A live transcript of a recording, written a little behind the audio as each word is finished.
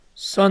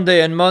Sunday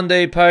and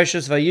Monday,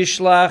 Parshas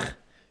Vayishlach,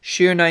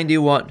 Shiur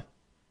 91.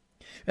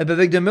 Rebbe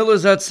Avigdor Miller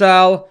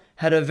Zatzal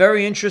had a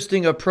very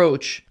interesting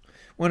approach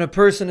when a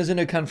person is in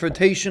a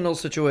confrontational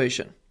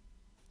situation.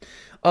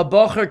 A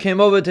bocher came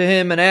over to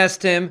him and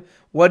asked him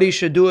what he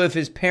should do if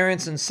his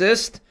parents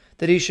insist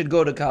that he should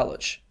go to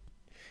college.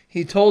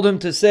 He told him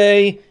to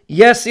say,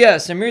 yes,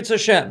 Emir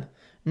Hashem,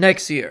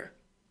 next year.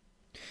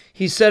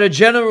 He said a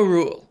general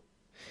rule: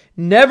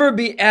 never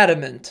be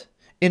adamant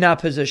in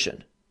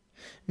opposition.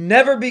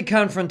 Never be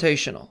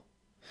confrontational.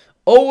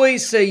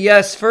 Always say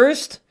yes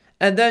first,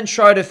 and then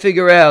try to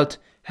figure out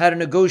how to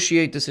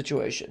negotiate the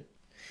situation.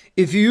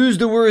 If you use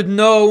the word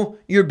no,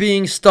 you're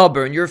being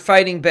stubborn, you're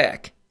fighting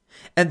back,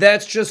 and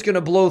that's just going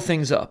to blow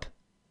things up.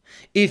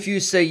 If you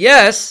say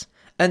yes,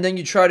 and then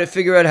you try to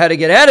figure out how to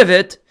get out of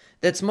it,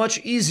 that's much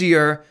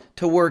easier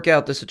to work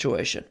out the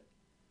situation.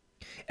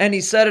 And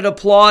he said it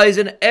applies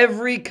in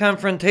every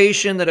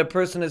confrontation that a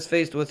person is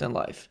faced with in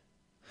life.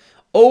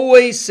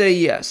 Always say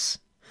yes.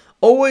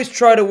 Always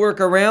try to work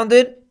around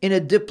it in a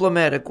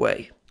diplomatic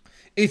way.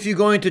 If you're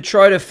going to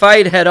try to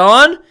fight head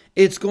on,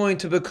 it's going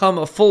to become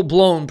a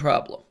full-blown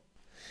problem.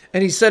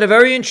 And he said a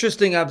very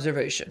interesting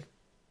observation.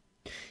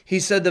 He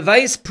said the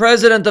vice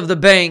president of the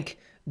bank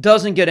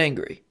doesn't get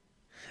angry,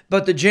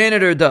 but the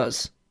janitor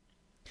does.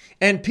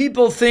 And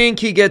people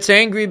think he gets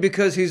angry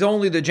because he's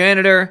only the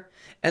janitor,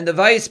 and the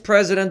vice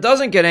president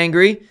doesn't get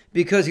angry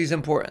because he's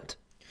important.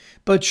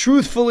 But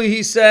truthfully,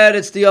 he said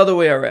it's the other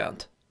way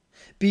around.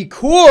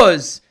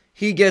 Because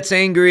he gets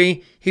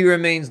angry, he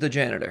remains the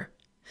janitor.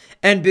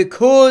 And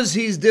because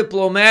he's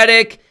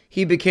diplomatic,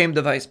 he became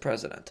the vice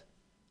president.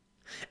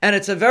 And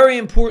it's a very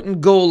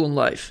important goal in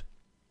life.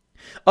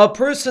 A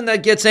person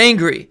that gets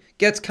angry,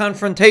 gets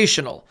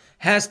confrontational,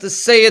 has to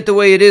say it the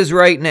way it is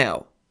right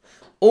now,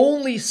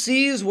 only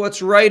sees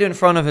what's right in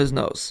front of his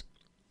nose.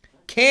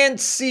 Can't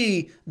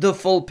see the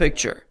full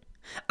picture.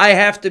 I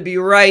have to be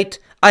right,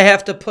 I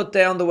have to put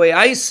down the way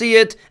I see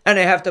it, and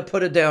I have to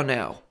put it down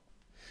now.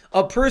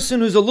 A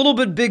person who's a little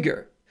bit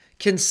bigger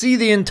can see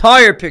the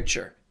entire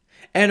picture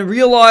and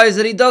realize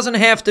that he doesn't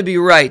have to be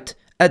right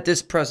at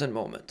this present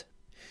moment.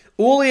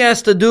 All he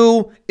has to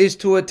do is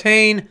to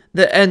attain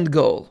the end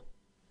goal.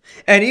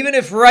 And even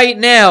if right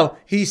now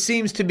he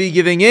seems to be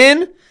giving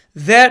in,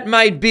 that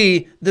might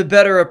be the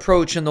better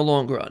approach in the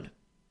long run.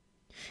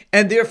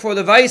 And therefore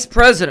the vice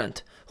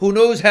president, who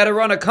knows how to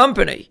run a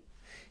company,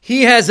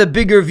 he has a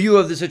bigger view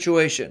of the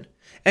situation.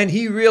 And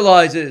he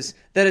realizes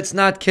that it's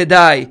not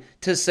kedai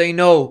to say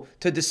no,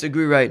 to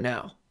disagree right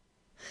now.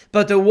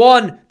 But the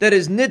one that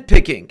is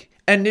nitpicking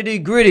and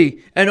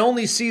nitty-gritty and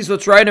only sees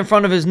what's right in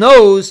front of his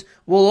nose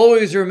will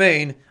always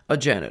remain a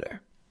janitor.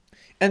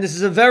 And this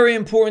is a very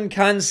important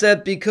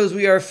concept because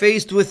we are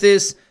faced with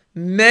this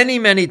many,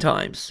 many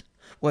times.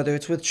 Whether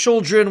it's with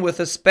children, with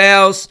a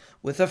spouse,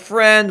 with a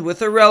friend,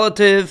 with a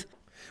relative,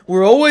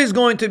 we're always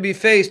going to be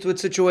faced with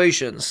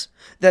situations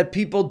that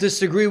people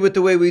disagree with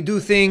the way we do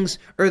things,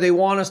 or they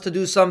want us to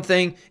do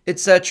something,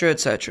 etc.,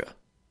 etc.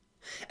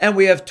 And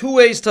we have two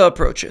ways to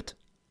approach it.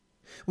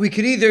 We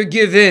could either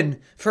give in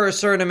for a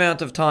certain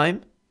amount of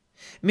time,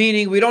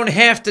 meaning we don't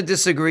have to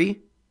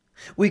disagree.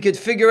 We could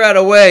figure out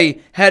a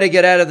way how to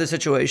get out of the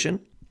situation,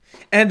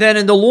 and then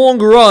in the long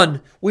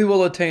run, we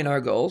will attain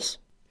our goals.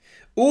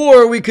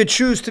 Or we could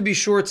choose to be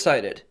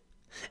short-sighted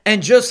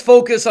and just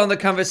focus on the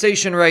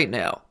conversation right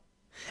now.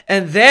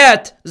 And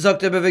that,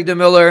 Dr. Avigdor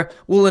Miller,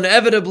 will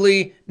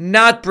inevitably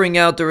not bring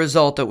out the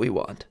result that we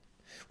want.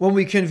 When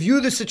we can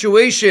view the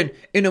situation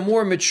in a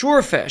more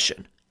mature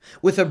fashion,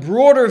 with a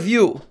broader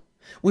view,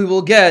 we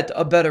will get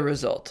a better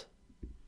result.